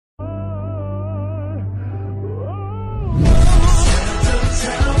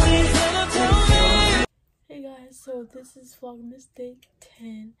guys, so this is Vlogmas day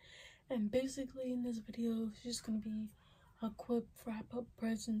 10, and basically in this video it's just gonna be a quick wrap up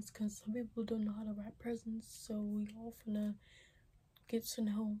presents because some people don't know how to wrap presents, so we all finna get to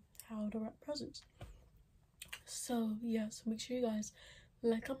know how to wrap presents. So yeah, so make sure you guys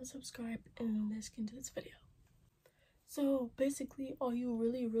like, comment, subscribe, and let's get into this video. So basically all you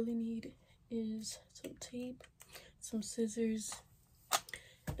really need is some tape, some scissors,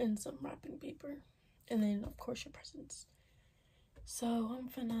 and some wrapping paper, and then of course your presents. So I'm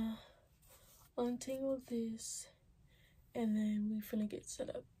finna untangle this and then we finna get set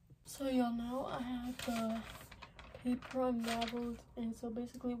up. So y'all, now I have the paper unraveled, and so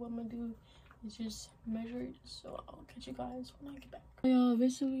basically what I'm gonna do is just measure it. So I'll catch you guys when I get back. Y'all,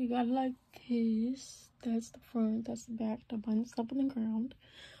 basically you got it like this. That's the front, that's the back. The button's up on the ground,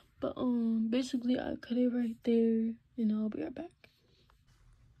 but basically I cut it right there and I'll be right back.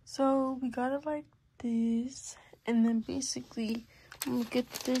 So we got it like this, and then basically I'm gonna get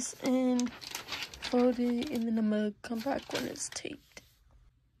this in, fold it, and then I'm gonna come back when it's taped.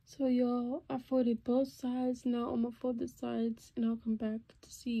 So y'all, I folded both sides. Now I'm gonna fold the sides and I'll come back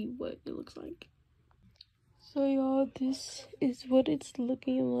to see what it looks like. So y'all, this is what it's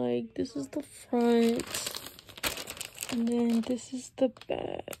looking like. This is the front, and then this is the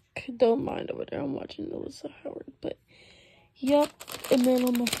back. Don't mind over there, I'm watching Melissa Howard, but yep. And then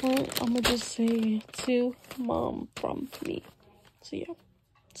on the front, I'm gonna just say to mom from me. So yeah,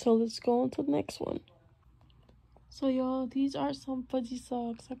 so let's go on to the next one. So y'all, these are some fuzzy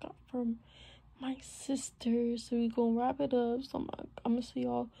socks I got from my sister. So we gonna wrap it up. So I'm gonna see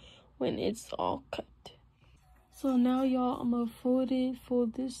y'all when it's all cut. So now y'all, I'm gonna fold it,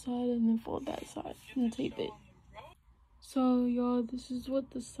 fold this side, and then fold that side and tape it. So y'all, this is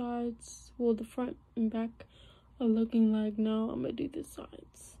what the sides, well, the front and back are looking like. Now I'm gonna do the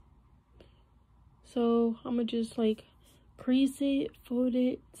sides. So I'm gonna just like crease it, fold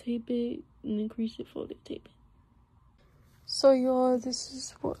it, tape it, and then crease it, fold it, tape it. So y'all, this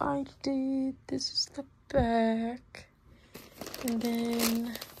is what I did. This is the back, and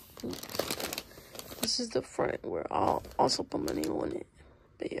then this is the front where I'll also put my name on it.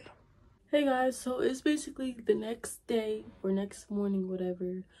 But yeah. Hey guys, so it's basically the next day or next morning,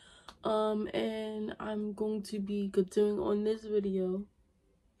 whatever. And I'm going to be continuing on this video,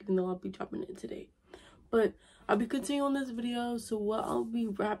 even though I'll be dropping it today. But I'll be continuing on this video. So what I'll be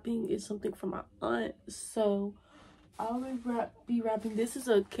wrapping is something from my aunt. So I'll be wrapping. This is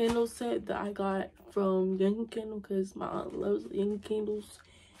a candle set that I got from Yankee Candle because my aunt loves Yankee candles,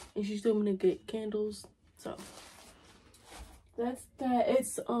 and she's still gonna get candles. So that's that.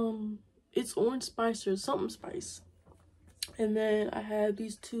 It's orange spice or something spice. And then I have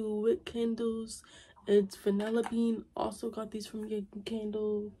these two wick candles. It's vanilla bean. Also got these from Yankee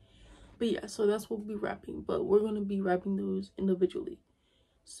Candle. But yeah, so that's what we'll be wrapping. But we're gonna be wrapping those individually.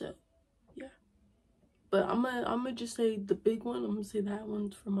 So yeah. But I'm gonna just say the big one. I'm gonna say that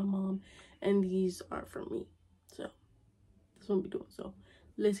one's for my mom, and these are for me. So that's what we'll be doing. So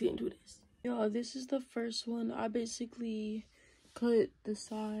let's get into this. Y'all, this is the first one. I basically cut the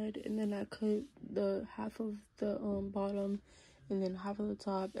side, and then I cut the half of the bottom, and then half of the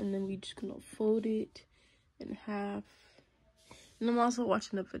top, and then we just gonna fold it in half. And I'm also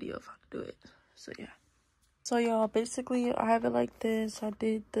watching a video of how to do it. So yeah. So y'all, basically I have it like this. I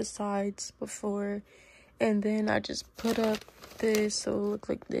did the sides before, and then I just put up this so it looked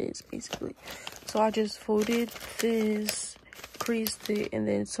like this basically. So I just folded this, creased it, and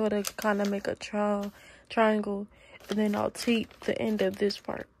then sort of kind of make a triangle, and then I'll tape the end of this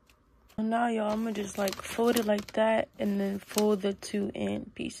part. So now y'all, I'm gonna just like fold it like that, and then fold the two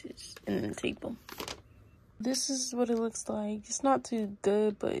end pieces and then tape them. This is what it looks like. It's not too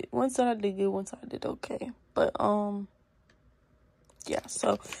good, but one side I did good, one side I did okay. But yeah,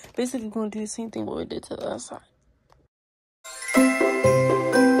 so basically we're gonna do the same thing what we did to the other side.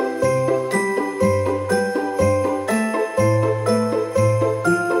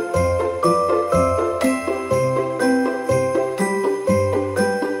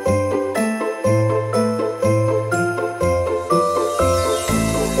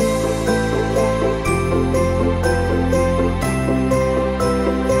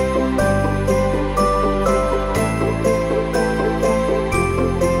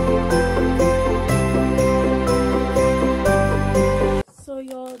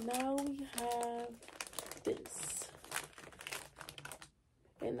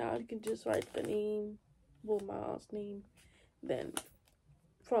 You can just write the name, well, my aunt's name, then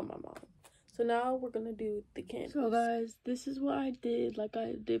from my mom. So now we're gonna do the candles. So guys, this is what I did, like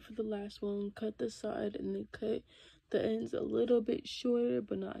I did for the last one. Cut the side and then cut the ends a little bit shorter,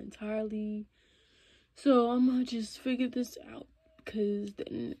 but not entirely. So I'm gonna just figure this out because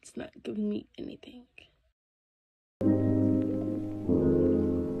then it's not giving me anything.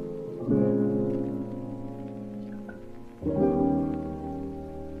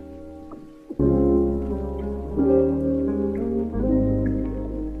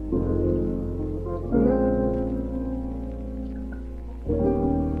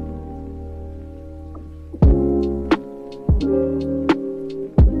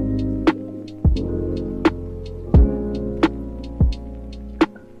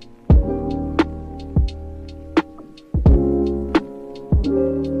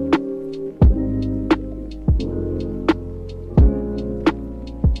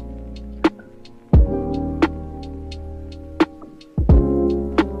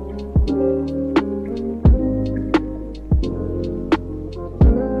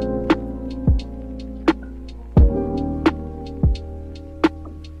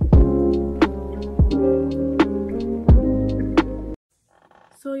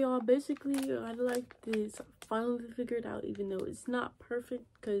 So y'all, basically I like this. I finally figured out, even though it's not perfect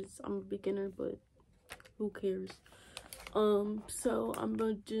because I'm a beginner, but who cares. So I'm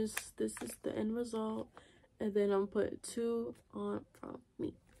gonna just, this is the end result, and then I'm put 2 on from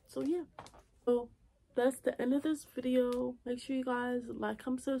me. So yeah, so that's the end of this video. Make sure you guys like,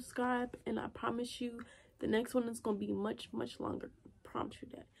 comment, subscribe, and I promise you the next one is gonna be much longer. I promise you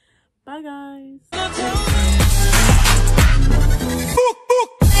that. Bye guys.